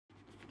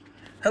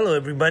Hello,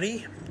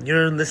 everybody.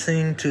 You're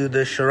listening to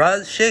the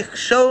Shiraz Sheikh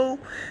Show,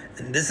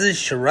 and this is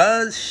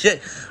Shiraz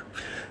Sheikh.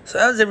 So,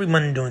 how's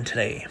everyone doing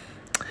today?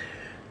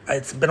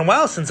 It's been a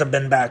while since I've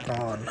been back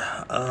on.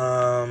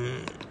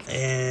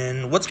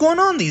 And what's going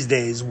on these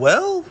days?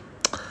 Well,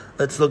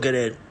 let's look at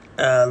it.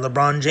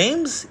 LeBron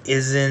James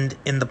isn't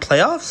in the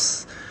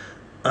playoffs.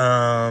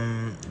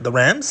 The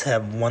Rams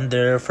have won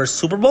their first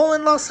Super Bowl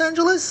in Los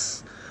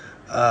Angeles.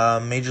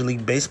 Major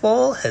League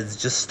Baseball has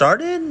just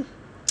started.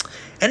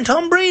 And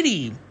Tom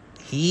Brady,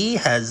 he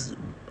has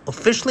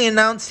officially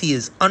announced he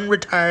is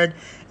unretired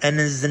and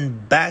is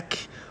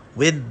back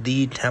with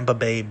the Tampa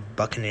Bay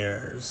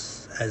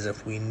Buccaneers, as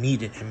if we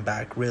needed him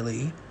back,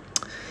 really.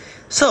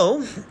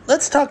 So,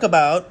 let's talk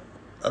about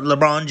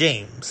LeBron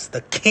James,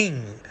 the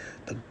king,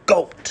 the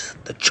GOAT,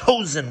 the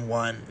chosen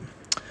one.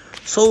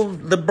 So,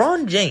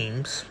 LeBron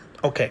James,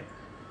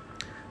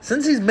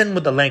 since he's been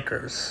with the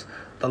Lakers,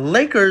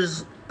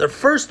 their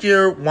first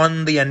year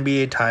won the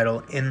NBA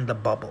title in the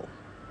bubble.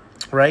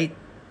 Right?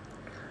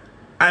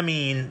 I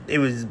mean, it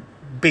was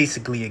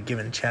basically a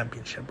given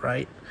championship,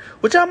 right?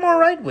 Which I'm all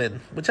right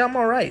with.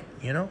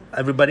 You know?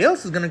 Everybody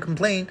else is going to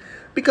complain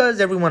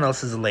because everyone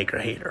else is a Laker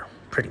hater,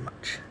 pretty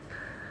much.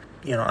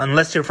 You know,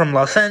 unless you're from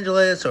Los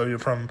Angeles or you're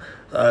from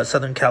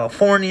Southern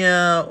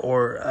California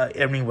or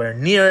anywhere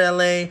near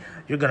LA,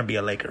 you're going to be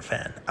a Laker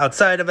fan.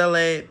 Outside of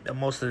LA,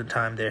 most of the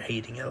time they're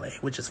hating LA,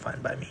 which is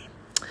fine by me.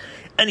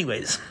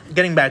 Anyways,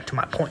 getting back to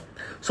my point.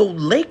 So,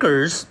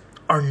 Lakers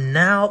are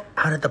now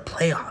out of the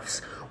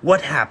playoffs.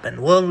 What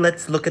happened? Well,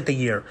 let's look at the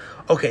year.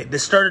 Okay, they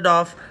started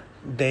off,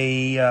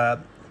 they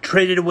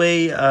traded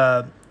away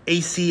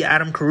AC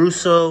Adam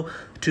Caruso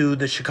to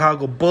the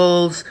Chicago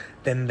Bulls.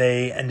 Then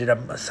they ended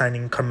up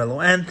signing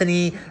Carmelo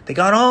Anthony. They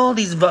got all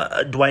these,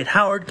 Dwight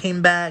Howard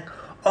came back.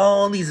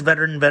 All these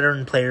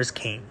veteran players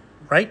came,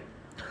 right?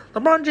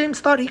 LeBron James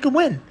thought he could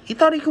win. He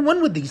thought he could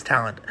win with these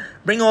talent.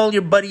 Bring all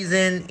your buddies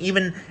in.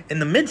 Even in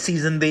the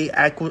midseason, they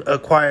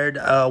acquired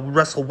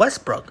Russell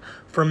Westbrook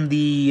from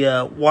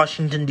the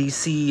Washington,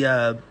 D.C.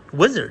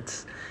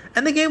 Wizards.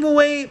 And they gave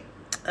away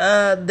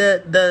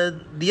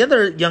the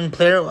other young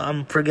player.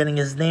 I'm forgetting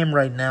his name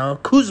right now.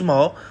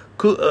 Kuzma,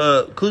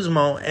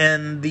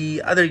 and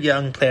the other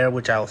young player,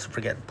 which I also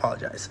forget.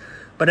 Apologize.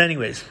 But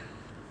anyways,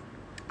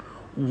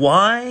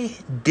 why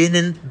did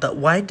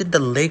the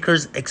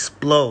Lakers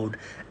explode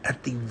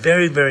at the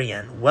very, very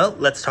end? Well,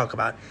 let's talk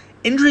about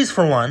injuries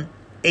for one.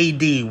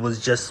 AD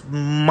was just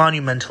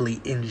monumentally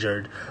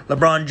injured.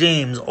 LeBron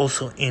James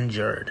also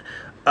injured.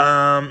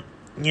 And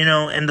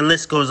the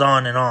list goes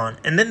on and on.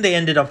 And then they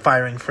ended up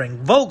firing Frank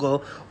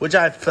Vogel, which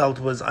I felt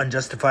was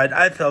unjustified.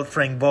 I felt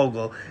Frank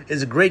Vogel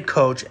is a great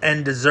coach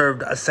and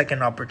deserved a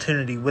second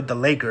opportunity with the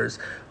Lakers.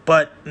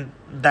 But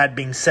that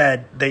being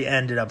said, they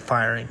ended up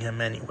firing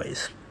him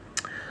anyways.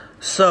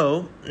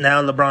 So,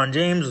 now LeBron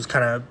James was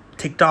kind of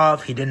ticked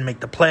off. He didn't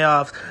make the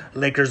playoffs.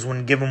 Lakers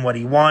wouldn't give him what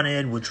he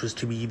wanted, which was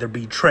to either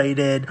be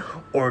traded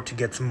or to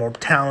get some more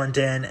talent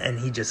in, and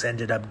he just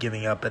ended up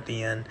giving up at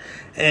the end.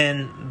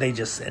 And they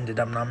just ended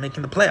up not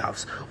making the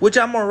playoffs, which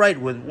I'm all right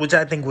with, which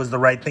I think was the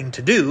right thing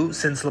to do,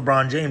 since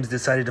LeBron James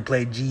decided to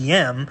play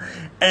GM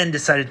and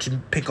decided to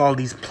pick all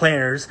these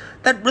players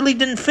that really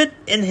didn't fit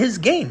in his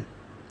game,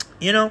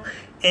 you know?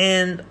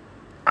 And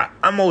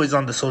I'm always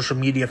on the social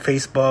media,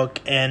 Facebook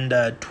and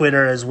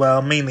Twitter as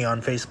well, mainly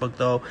on Facebook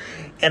though.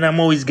 And I'm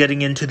always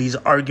getting into these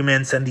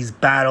arguments and these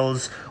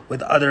battles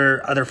with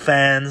other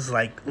fans,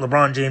 like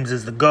LeBron James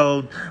is the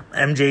GOAT,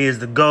 MJ is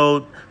the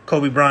GOAT,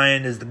 Kobe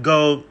Bryant is the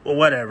GOAT, or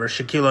whatever.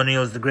 Shaquille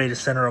O'Neal is the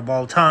greatest center of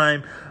all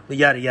time,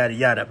 yada, yada,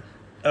 yada.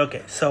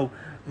 Okay, so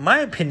my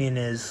opinion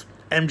is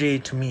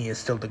MJ to me is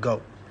still the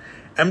GOAT.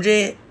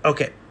 MJ,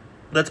 okay,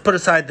 let's put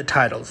aside the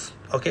titles.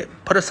 Okay,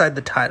 put aside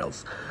the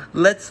titles.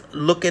 Let's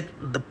look at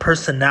the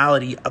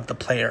personality of the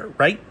player,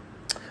 right?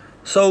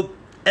 So,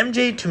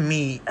 MJ to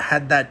me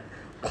had that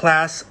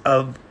class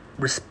of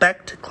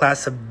respect,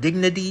 class of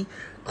dignity,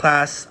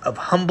 class of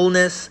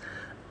humbleness,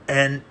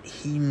 and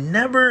he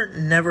never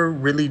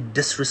really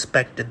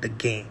disrespected the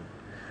game.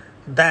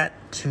 That,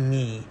 to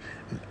me,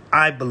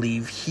 I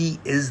believe he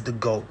is the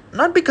GOAT.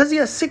 Not because he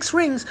has 6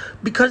 rings,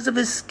 because of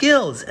his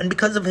skills and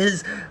because of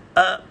his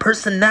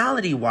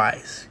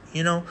personality-wise,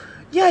 you know?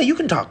 Yeah, you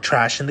can talk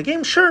trash in the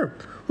game, sure.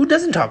 Who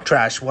doesn't talk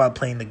trash while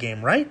playing the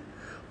game, right?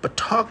 But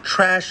talk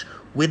trash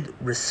with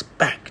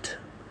respect.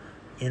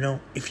 You know,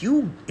 if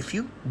you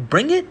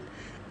bring it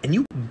and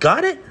you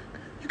got it,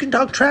 you can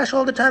talk trash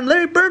all the time.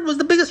 Larry Bird was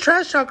the biggest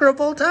trash talker of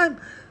all time.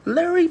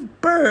 Larry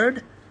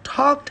Bird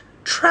talked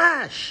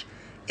trash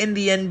in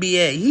the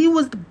NBA. He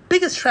was the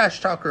biggest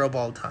trash talker of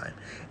all time.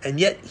 And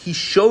yet he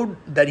showed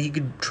that he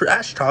could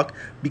trash talk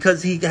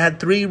because he had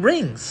 3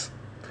 rings.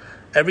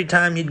 Every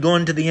time he'd go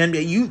into the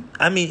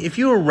NBA, if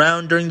you were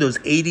around during the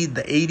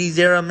 80s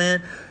era,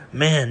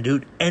 man,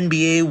 dude,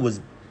 NBA was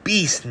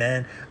beast,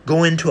 man.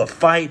 Go into a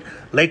fight,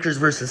 Lakers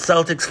versus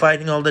Celtics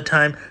fighting all the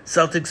time,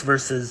 Celtics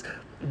versus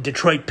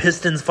Detroit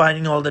Pistons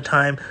fighting all the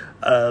time,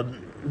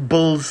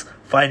 Bulls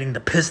fighting the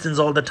Pistons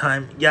all the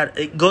time. Yeah,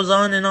 it goes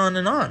on and on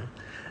and on.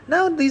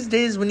 Now, these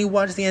days, when you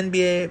watch the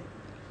NBA,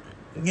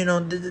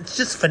 It's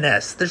just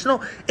finesse.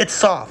 It's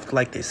soft,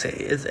 like they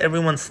say.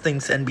 Everyone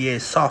thinks NBA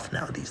is soft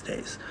now these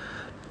days.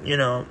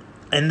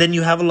 And then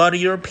you have a lot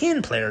of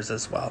European players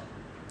as well.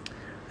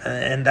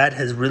 And that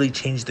has really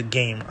changed the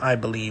game, I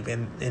believe,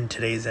 in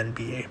today's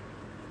NBA.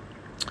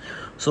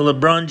 So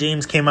LeBron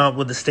James came out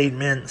with a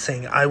statement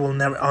saying,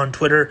 on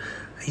Twitter,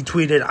 he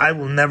tweeted, "I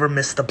will never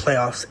miss the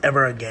playoffs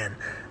ever again.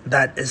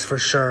 That is for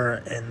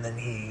sure." And then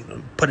he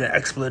put an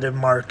expletive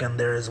mark in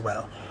there as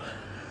well.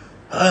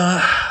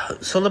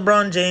 So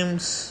LeBron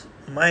James,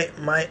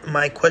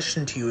 my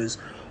question to you is,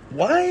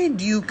 why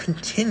do you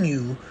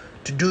continue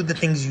to do the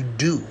things you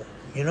do?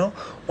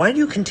 Why do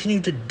you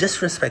continue to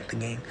disrespect the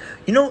game?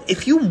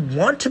 If you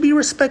want to be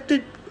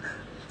respected,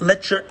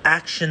 let your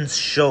actions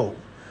show.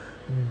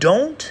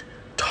 Don't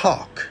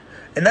talk.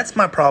 And that's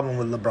my problem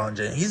with LeBron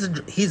James.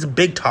 He's a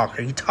big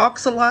talker. He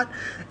talks a lot.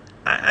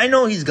 I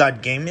know he's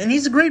got game, and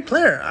he's a great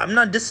player. I'm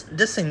not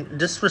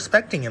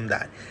disrespecting him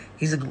that.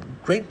 He's a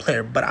great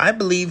player, but I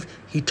believe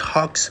he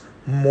talks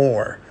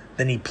more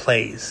than he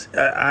plays.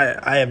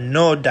 I have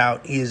no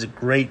doubt he is a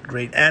great,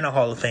 and a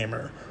Hall of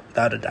Famer,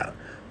 without a doubt.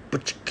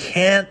 But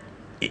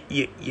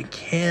you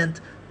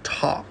can't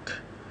talk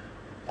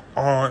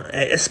on,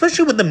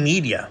 especially with the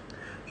media.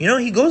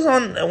 He goes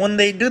on, when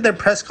they do their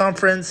press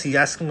conference, he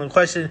asks them a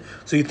question,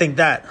 "So you think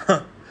that?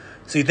 Huh?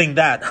 So you think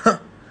that? Huh?"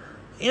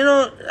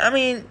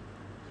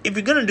 If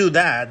you're going to do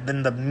that,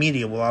 then the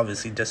media will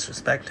obviously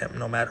disrespect him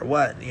no matter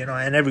what,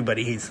 and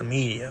everybody hates the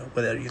media,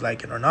 whether you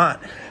like it or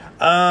not.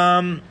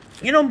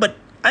 But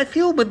I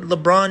feel with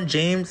LeBron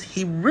James,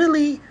 he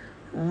really,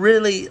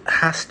 really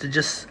has to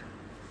just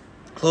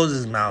close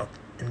his mouth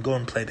and go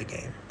and play the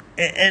game.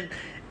 And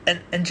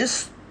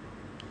just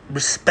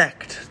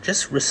respect.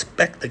 Just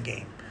respect the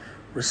game.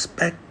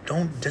 Respect,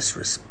 don't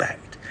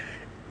disrespect.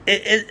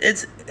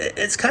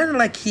 It's kind of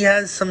like he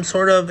has some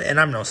sort of, and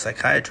I'm no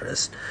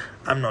psychiatrist,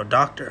 I'm no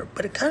doctor,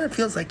 but it kind of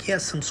feels like he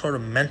has some sort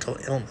of mental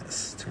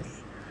illness to me.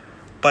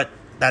 But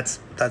that's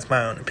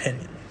my own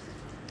opinion.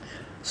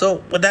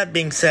 So with that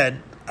being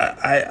said,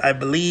 I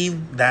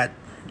believe that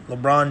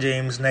LeBron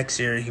James next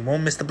year, he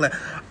won't miss the play.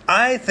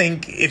 I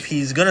think if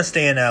he's going to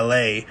stay in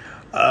LA,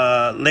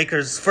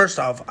 Lakers, first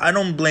off, I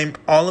don't blame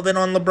all of it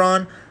on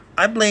LeBron.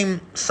 I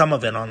blame some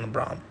of it on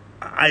LeBron.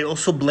 I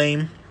also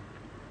blame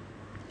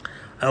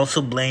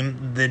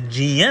the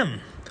GM,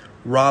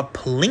 Rob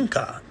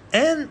Pelinka,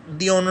 and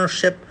the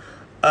ownership,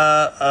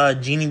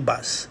 Jeannie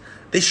Buss.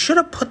 They should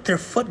have put their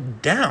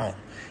foot down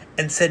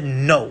and said,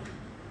 "No,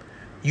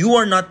 you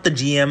are not the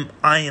GM.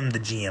 I am the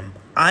GM.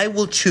 I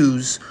will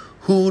choose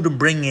who to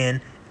bring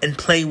in and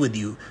play with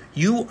you.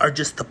 You are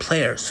just the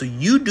player. So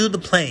you do the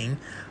playing.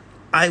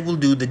 I will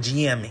do the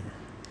GMing."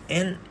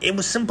 And it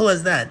was simple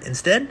as that.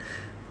 Instead,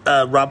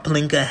 Rob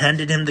Pelinka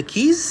handed him the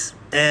keys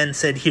and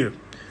said, "Here,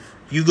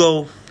 you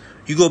go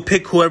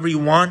pick whoever you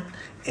want,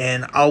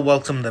 and I'll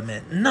welcome them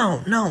in."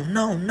 No. Now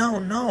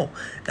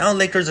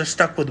Lakers are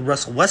stuck with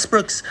Russell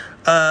Westbrook's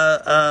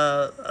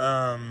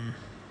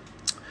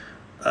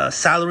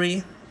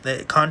salary,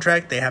 the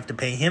contract. They have to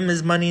pay him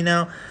his money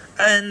now.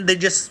 And they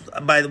just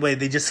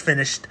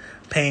finished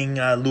paying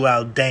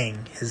Luol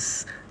Deng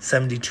his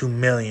 $72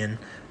 million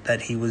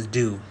that he was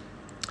due.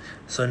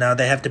 So now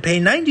they have to pay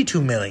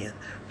 $92 million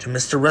to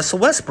Mr. Russell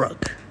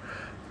Westbrook.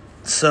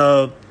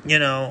 So,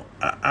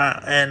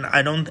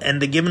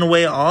 and they're giving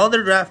away all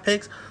their draft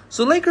picks.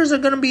 So Lakers are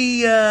going to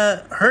be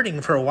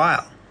hurting for a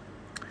while.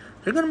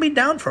 They're going to be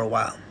down for a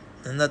while.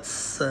 And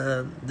that's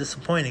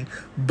disappointing.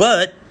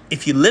 But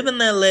if you live in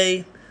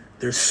LA,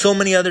 there's so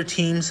many other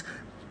teams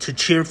to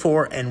cheer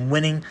for and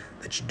winning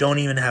that you don't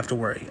even have to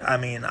worry.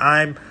 I'm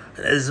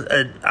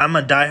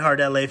a diehard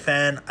LA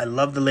fan. I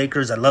love the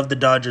Lakers. I love the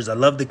Dodgers. I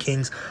love the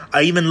Kings.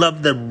 I even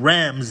love the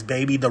Rams,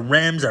 baby. The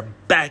Rams are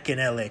back in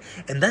LA.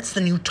 And that's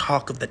the new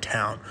talk of the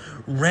town.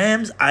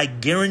 Rams, I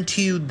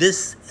guarantee you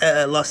this,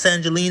 Los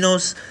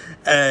Angelinos,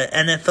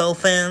 NFL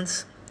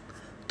fans,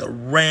 the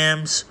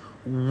Rams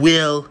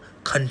will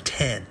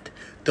contend.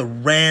 The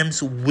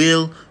Rams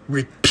will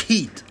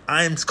repeat.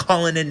 I am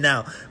calling it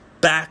now.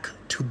 Back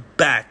to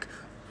back.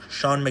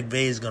 Sean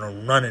McVay is going to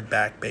run it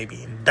back,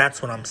 baby. And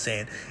that's what I'm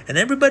saying. And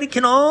everybody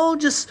can all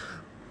just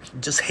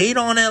hate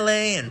on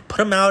LA and put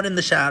them out in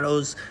the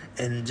shadows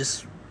and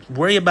just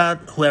worry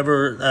about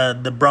whoever,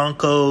 the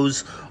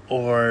Broncos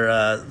or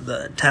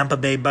the Tampa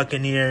Bay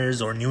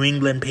Buccaneers or New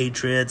England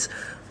Patriots.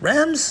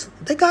 Rams,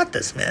 they got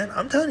this, man.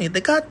 I'm telling you,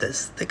 they got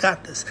this. They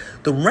got this.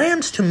 The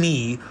Rams, to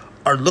me,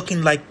 are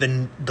looking like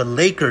the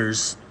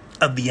Lakers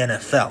of the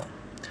NFL.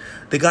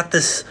 They got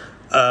this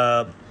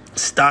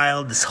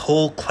style, this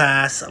whole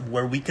class of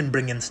where we can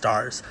bring in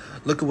stars.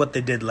 Look at what they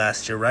did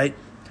last year, right?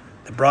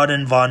 They brought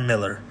in Von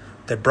Miller.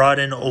 They brought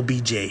in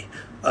OBJ.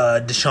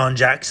 Deshaun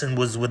Jackson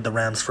was with the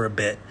Rams for a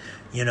bit.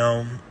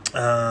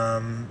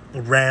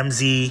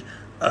 Ramsey,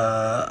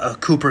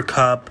 Cooper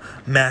Kupp,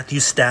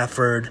 Mathew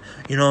Stafford.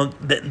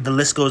 The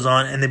list goes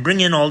on. And they bring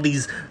in all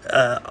these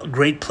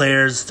great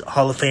players,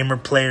 Hall of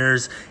Famer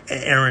players,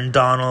 Aaron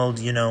Donald,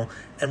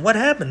 And what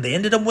happened? They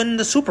ended up winning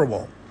the Super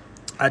Bowl.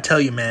 I tell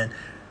you, man,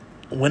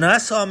 when I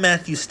saw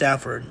Mathew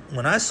Stafford,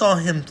 when I saw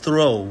him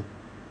throw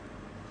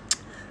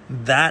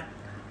that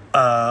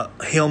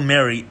Hail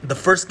Mary, the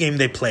first game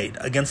they played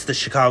against the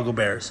Chicago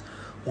Bears,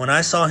 when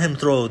I saw him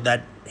throw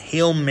that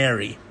Hail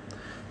Mary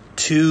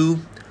to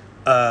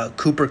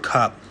Cooper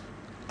Kupp,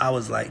 I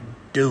was like,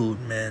 dude,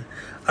 man.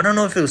 I don't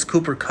know if it was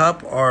Cooper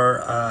Kupp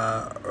or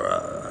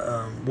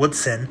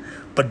Woodson,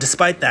 but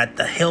despite that,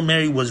 the Hail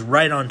Mary was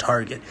right on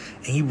target,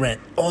 and he ran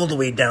all the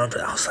way down.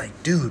 I was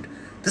like, dude,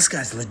 this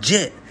guy's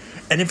legit.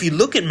 And if you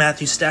look at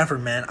Mathew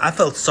Stafford, man, I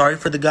felt sorry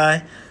for the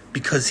guy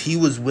because he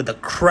was with a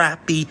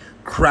crappy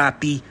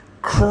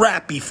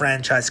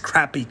franchise,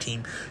 crappy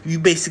team. You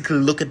basically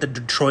look at the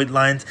Detroit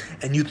Lions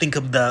and you think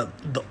of the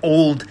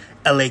old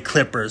LA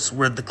Clippers,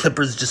 where the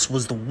Clippers just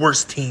was the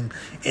worst team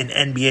in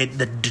NBA.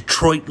 The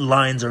Detroit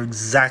Lions are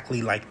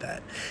exactly like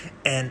that.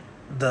 And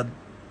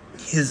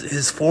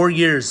his 4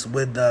 years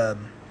with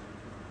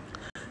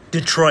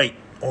Detroit,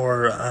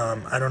 or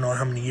I don't know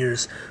how many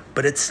years,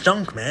 but it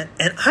stunk, man.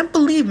 And I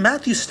believe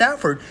Mathew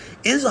Stafford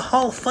is a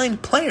Hall of Fame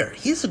player.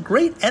 He's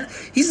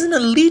he's an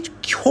elite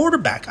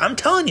quarterback. I'm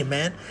telling you,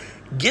 man.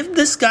 Give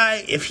this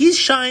guy, if he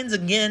shines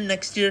again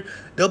next year,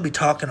 they'll be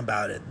talking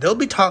about it.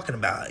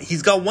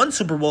 He's got 1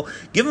 Super Bowl.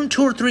 Give him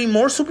 2 or 3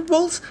 more Super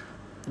Bowls.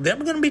 They're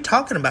going to be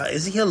talking about,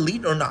 is he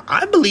elite or not?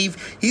 I believe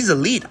he's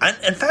elite.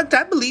 In fact,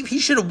 I believe he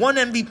should have won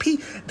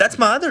MVP. That's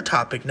my other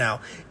topic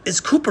now, is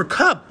Cooper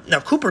Kupp. Now,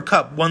 Cooper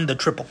Kupp won the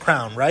Triple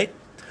Crown, right?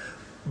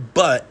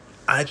 But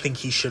I think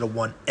he should have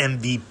won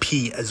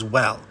MVP as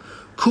well.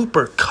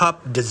 Cooper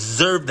Kupp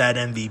deserved that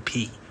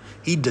MVP.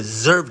 He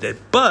deserved it.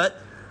 But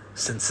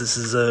since this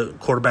is a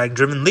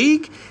quarterback-driven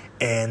league,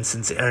 and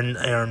since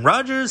Aaron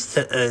Rodgers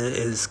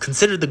is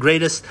considered the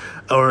greatest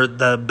or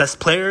the best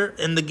player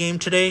in the game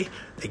today,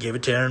 they gave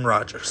it to Aaron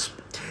Rodgers.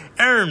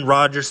 Aaron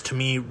Rodgers, to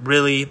me,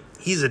 really,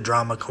 he's a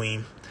drama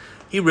queen.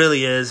 He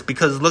really is,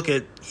 because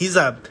he's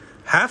a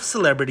half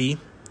celebrity,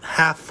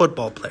 half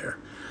football player.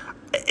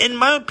 In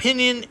my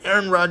opinion,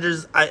 Aaron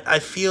Rodgers, I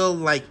feel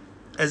like,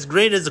 as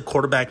great as a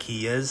quarterback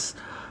he is,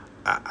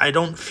 I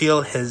don't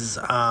feel his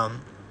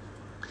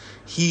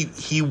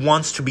he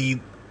wants to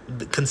be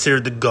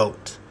considered the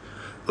GOAT.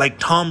 Like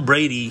Tom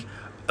Brady,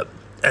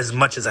 as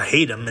much as I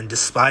hate him and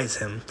despise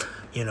him,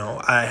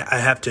 I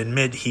have to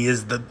admit he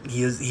has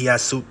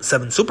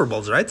 7 Super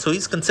Bowls, right? So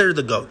he's considered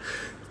the GOAT.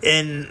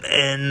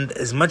 And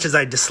as much as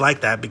I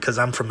dislike that, because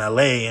I'm from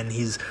LA and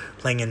he's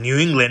playing in New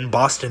England,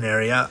 Boston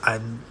area,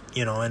 and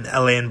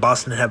LA and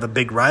Boston have a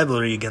big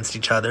rivalry against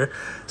each other.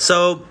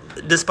 So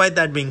despite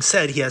that being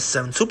said, he has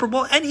 7 Super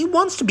Bowl and he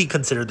wants to be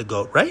considered the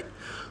GOAT, right?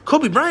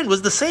 Kobe Bryant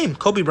was the same.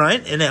 Kobe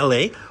Bryant in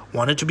LA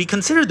wanted to be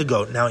considered the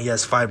GOAT. Now he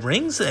has 5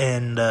 rings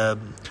and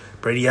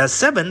Brady has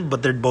 7,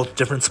 but they're both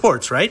different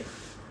sports, right?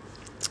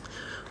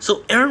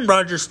 So Aaron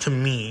Rodgers, to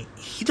me,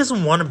 he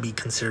doesn't want to be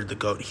considered the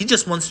GOAT. He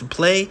just wants to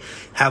play,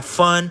 have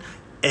fun,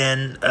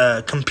 and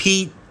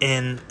compete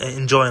and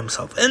enjoy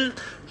himself. And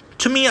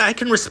to me, I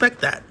can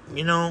respect that,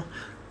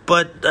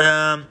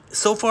 But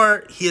so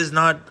far, he is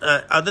not,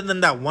 other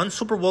than that 1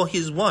 Super Bowl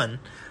he's won,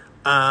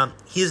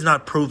 he is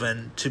not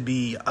proven to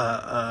be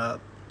a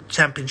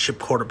championship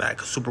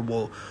quarterback, a Super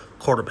Bowl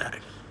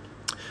quarterback.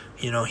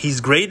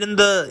 He's great in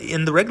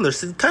the regular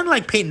season, kind of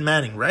like Peyton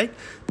Manning, right?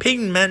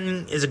 Peyton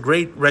Manning is a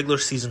great regular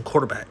season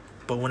quarterback,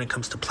 but when it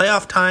comes to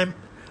playoff time,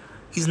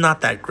 he's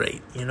not that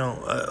great.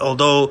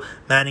 Although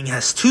Manning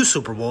has 2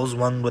 Super Bowls,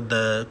 one with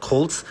the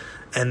Colts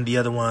and the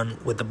other one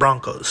with the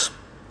Broncos.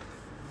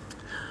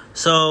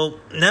 So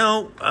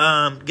now,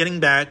 getting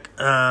back,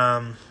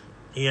 Tom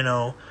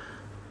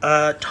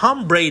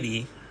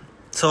Brady.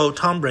 So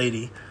Tom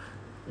Brady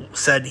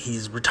said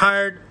he's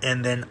retired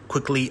and then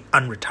quickly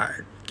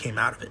unretired, came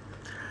out of it.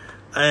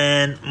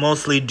 And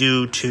mostly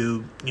due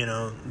to,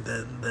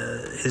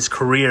 his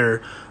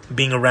career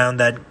being around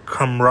that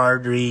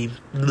camaraderie,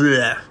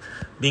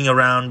 being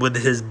around with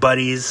his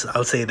buddies.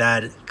 I'll say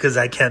that because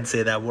I can't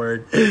say that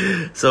word.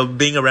 So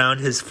being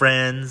around his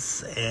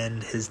friends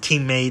and his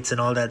teammates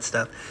and all that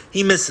stuff,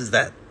 he misses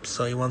that.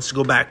 So he wants to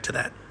go back to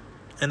that.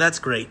 And that's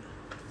great.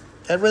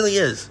 That really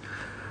is.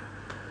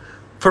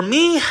 For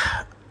me,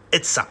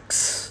 it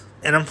sucks.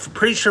 And I'm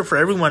pretty sure for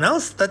everyone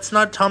else that's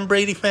not Tom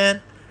Brady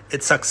fan,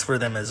 it sucks for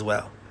them as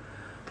well.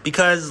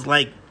 Because,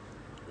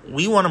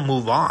 we want to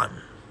move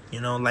on.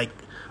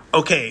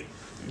 Okay,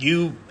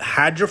 you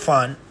had your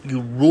fun.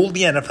 You ruled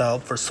the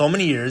NFL for so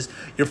many years.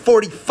 You're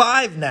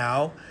 45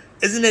 now.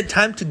 Isn't it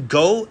time to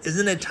go?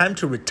 Isn't it time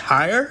to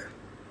retire?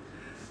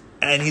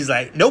 And he's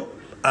like, nope,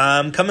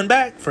 I'm coming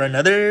back for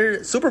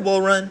another Super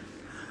Bowl run.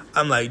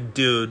 I'm like,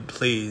 dude,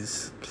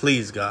 please,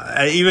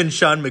 God. Even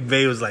Sean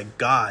McVay was like,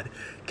 God,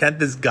 can't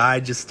this guy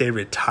just stay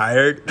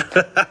retired?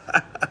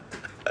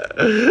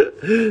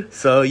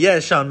 So, yeah,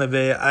 Sean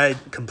McVay, I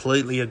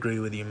completely agree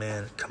with you,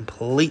 man.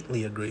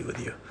 Completely agree with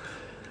you.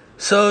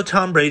 So,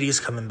 Tom Brady's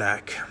coming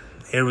back.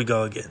 Here we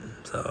go again.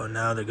 So,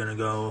 now they're going to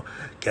go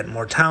get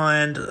more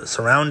talent,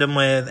 surround him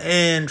with,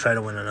 and try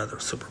to win another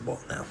Super Bowl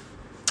now.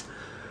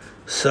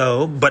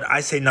 So, but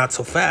I say not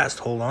so fast.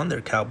 Hold on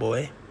there,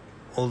 cowboy.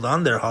 Hold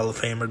on there, Hall of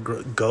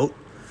Famer GOAT.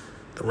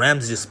 The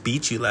Rams just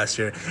beat you last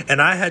year. And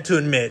I had to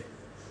admit,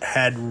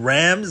 had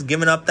Rams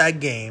given up that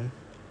game,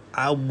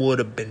 I would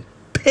have been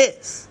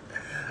pissed.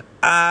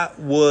 I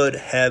would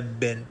have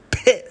been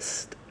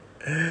pissed.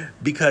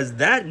 Because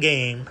that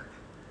game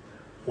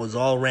was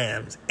all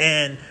Rams.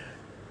 And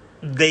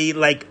they,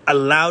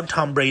 allowed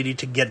Tom Brady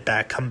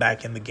to come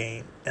back in the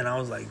game. And I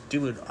was like,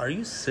 dude, are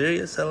you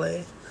serious, LA?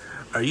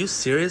 Are you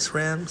serious,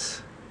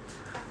 Rams?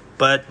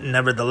 But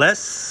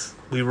nevertheless,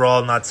 we were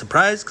all not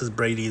surprised because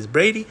Brady is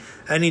Brady.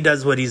 And he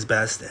does what he's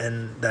best,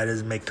 and that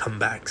is make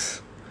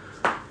comebacks.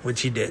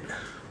 Which he did.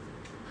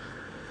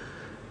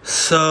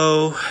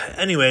 So,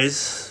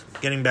 anyways,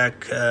 getting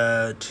back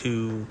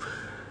to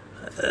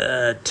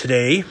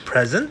today,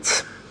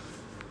 present.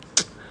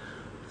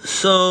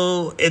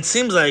 So, it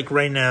seems like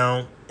right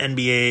now,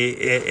 NBA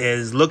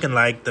is looking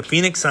like the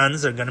Phoenix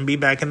Suns are going to be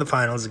back in the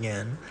finals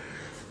again.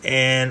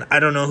 And I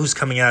don't know who's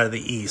coming out of the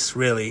East,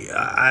 really.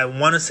 I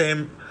want to say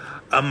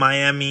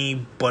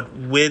Miami, but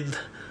with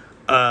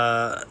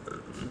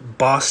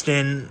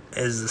Boston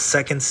as the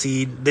second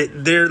seed.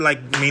 They're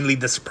mainly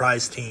the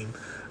surprise team,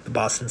 the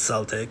Boston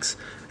Celtics.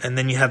 And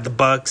then you have the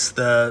Bucks,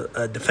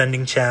 the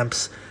defending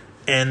champs,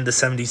 and the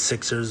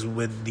 76ers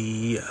with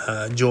the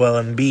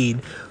Joel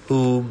Embiid,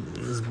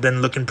 who's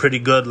been looking pretty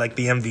good, like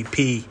the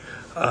MVP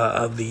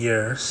of the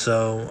year.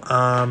 So,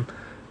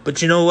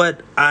 but you know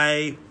what?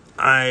 I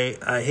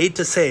hate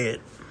to say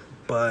it,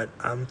 but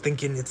I'm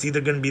thinking it's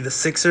either going to be the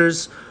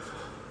Sixers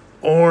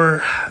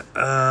or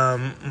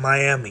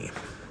Miami.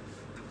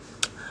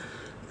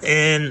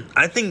 And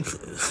I think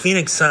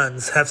Phoenix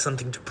Suns have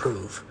something to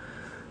prove,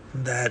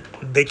 that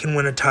they can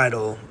win a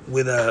title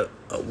with a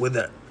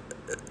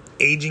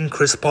aging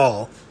Chris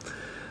Paul.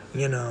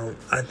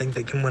 I think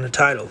they can win a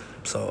title.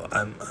 So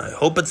I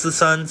hope it's the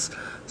Suns.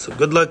 So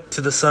good luck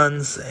to the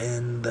Suns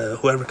and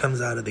whoever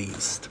comes out of the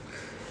East.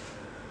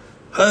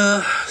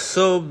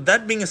 So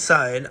that being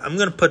aside, I'm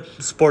going to put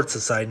sports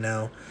aside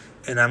now,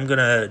 and I'm going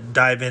to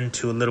dive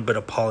into a little bit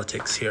of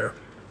politics here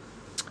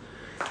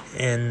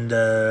and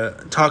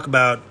talk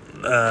about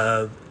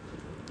the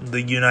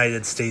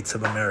United States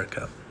of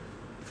America,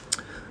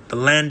 the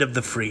land of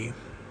the free,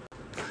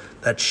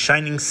 that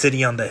shining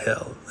city on the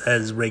hill,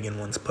 as Reagan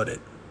once put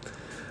it,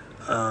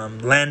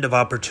 land of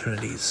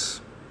opportunities.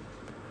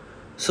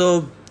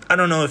 So I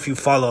don't know if you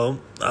follow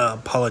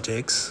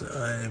politics.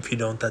 If you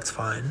don't, that's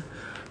fine.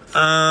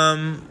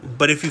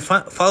 But if you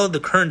follow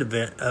the current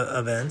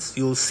events,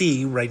 you'll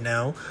see right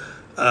now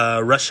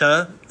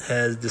Russia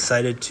has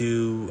decided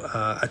to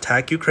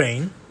attack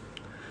Ukraine,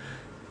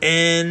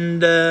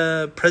 and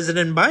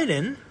President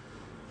Biden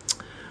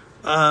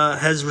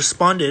has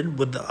responded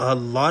with a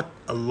lot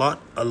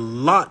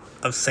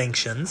of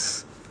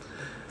sanctions,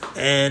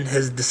 and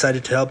has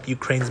decided to help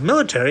Ukraine's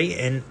military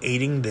in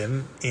aiding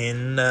them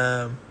in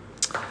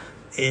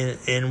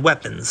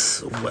weapons.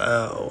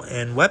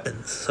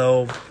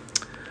 So,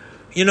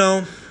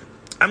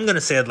 I'm going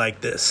to say it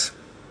like this,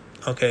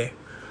 okay?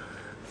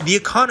 The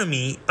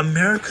economy,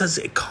 America's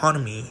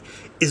economy,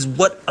 is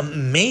what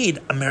made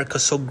America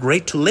so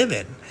great to live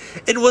in.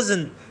 It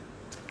wasn't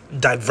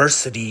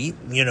diversity,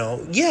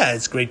 Yeah,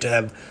 it's great to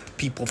have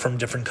people from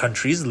different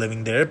countries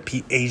living there,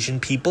 Asian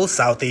people,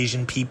 South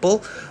Asian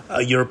people,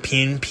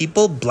 European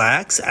people,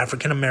 blacks,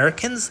 African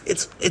Americans.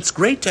 It's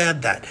great to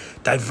have that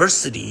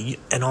diversity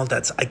and all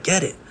that. I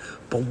get it.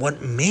 But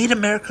what made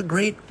America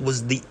great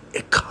was the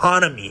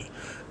economy.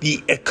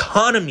 The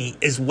economy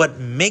is what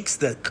makes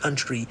the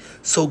country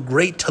so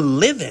great to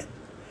live in.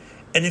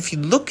 And if you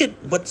look at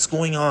what's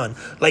going on,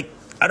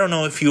 I don't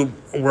know if you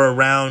were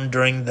around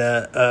during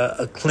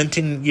the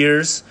Clinton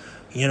years,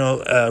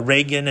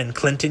 Reagan and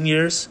Clinton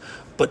years,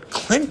 but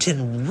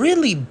Clinton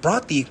really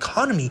brought the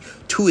economy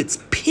to its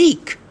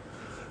peak.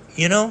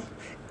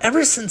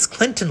 Ever since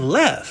Clinton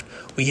left,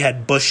 we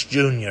had Bush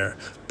Jr.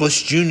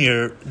 Bush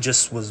Jr.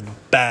 just was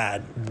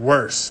bad,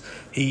 worse.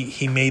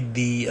 He made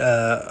the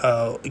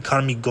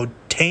economy go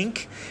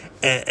tank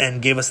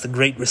and gave us the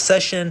Great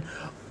Recession.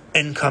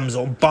 In comes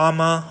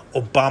Obama.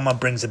 Obama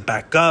brings it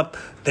back up.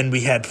 Then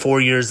we had 4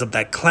 years of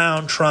that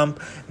clown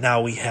Trump.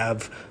 Now we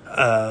have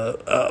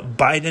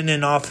Biden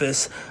in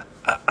office.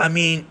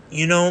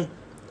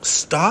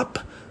 Stop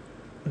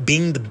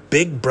being the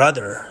big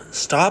brother.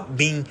 Stop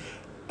being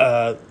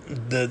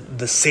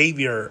the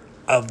savior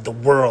of the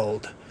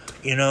world,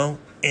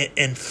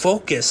 and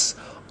focus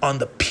on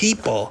the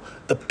people.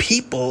 The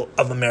people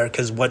of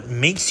America is what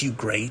makes you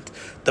great.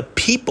 The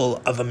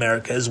people of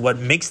America is what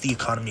makes the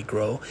economy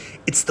grow.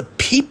 It's the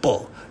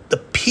people. The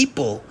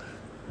people,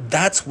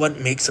 that's what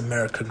makes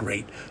America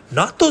great.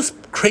 Not those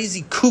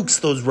crazy kooks,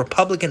 those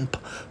Republican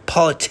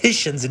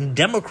politicians and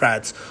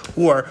Democrats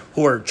who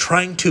are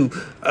trying to,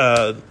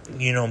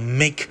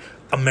 make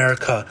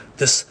America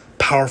this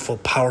powerful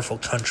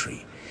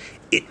country.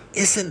 It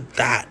isn't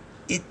that.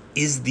 It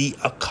is the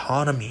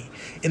economy.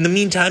 In the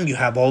meantime, you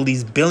have all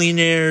these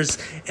billionaires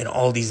and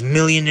all these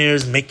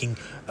millionaires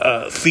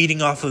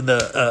feeding off of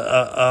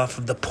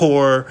the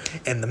poor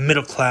and the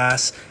middle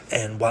class,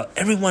 and while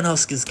everyone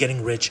else is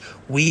getting rich,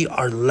 we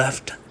are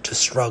left to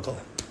struggle.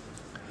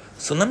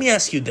 So let me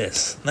ask you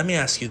this.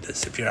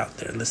 If you're out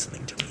there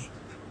listening to me.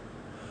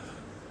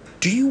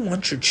 Do you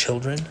want your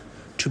children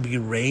to be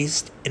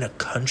raised in a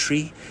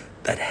country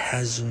that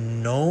has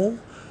no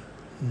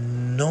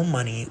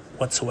money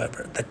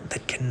whatsoever,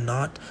 that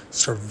cannot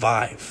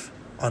survive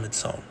on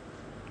its own?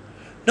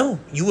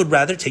 No, you would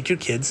rather take your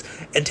kids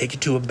and take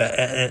it to a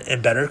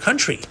better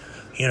country.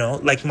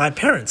 Like my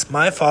parents,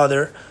 my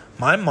father,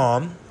 my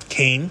mom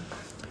came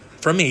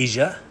from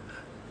Asia,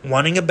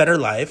 wanting a better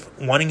life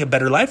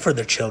for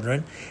their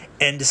children,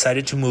 and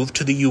decided to move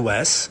to the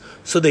U.S.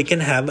 so they can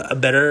have a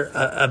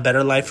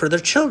better life for their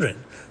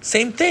children.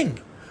 Same thing.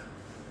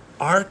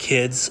 Our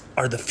kids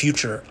are the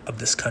future of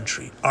this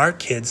country. Our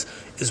kids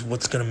is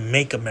what's going to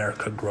make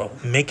America grow,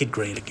 make it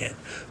great again.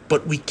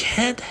 But we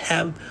can't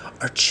have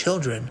our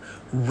children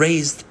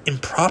raised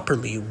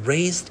improperly,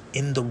 raised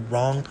in the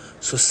wrong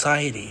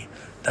society.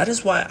 That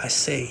is why I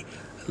say,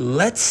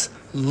 let's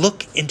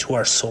look into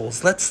our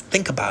souls. Let's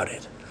think about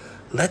it.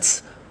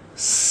 Let's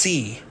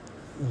see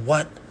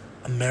what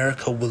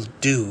America will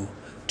do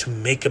to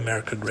make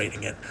America great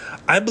again.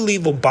 I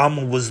believe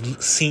Obama was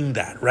seeing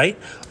that, right?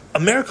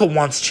 America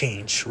wants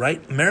change,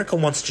 right? America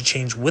wants to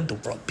change with the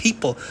world.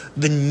 People,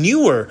 the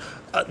newer,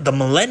 the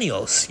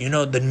millennials,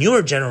 the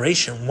newer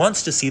generation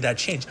wants to see that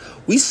change.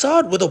 We saw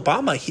it with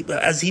Obama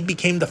as he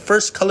became the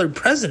first colored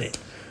president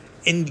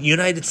in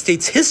United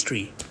States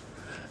history.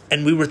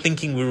 And we were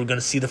thinking we were going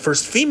to see the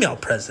first female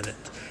president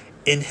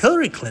in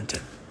Hillary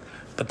Clinton.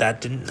 But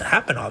that didn't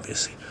happen,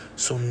 obviously.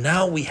 So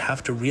now we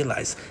have to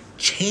realize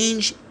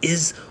change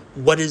is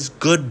what is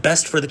good,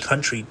 best for the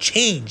country.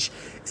 Change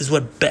is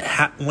what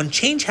when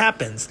change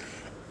happens,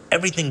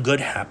 everything good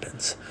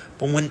happens.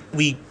 But when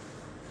we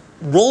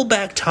roll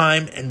back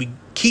time and we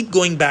keep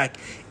going back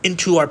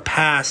into our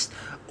past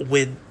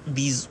with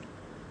these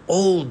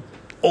old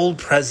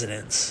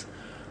presidents,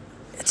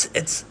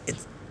 it's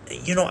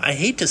I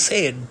hate to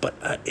say it, but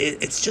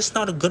it's just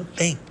not a good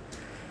thing.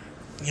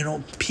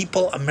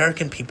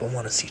 American people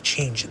want to see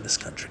change in this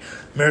country.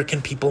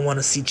 American people want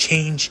to see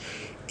change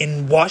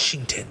in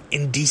Washington,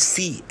 in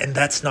D.C., and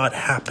that's not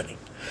happening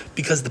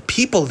because the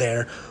people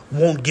there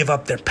won't give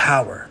up their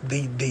power.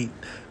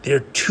 They're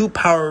too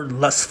power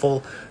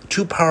lustful,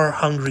 too power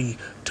hungry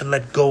to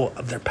let go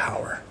of their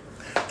power.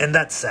 And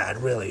that's sad,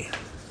 really.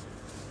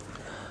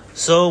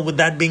 So with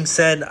that being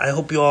said, I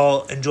hope you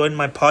all enjoyed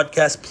my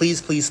podcast.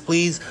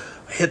 Please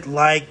hit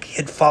like,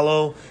 hit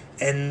follow,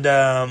 and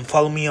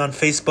follow me on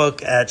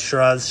Facebook at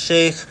Shiraz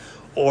Sheikh,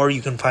 or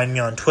you can find me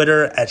on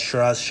Twitter at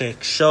Shiraz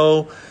Sheikh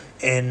Show.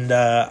 And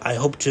I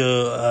hope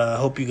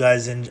you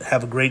guys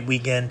have a great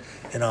weekend,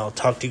 and I'll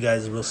talk to you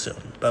guys real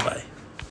soon. Bye-bye.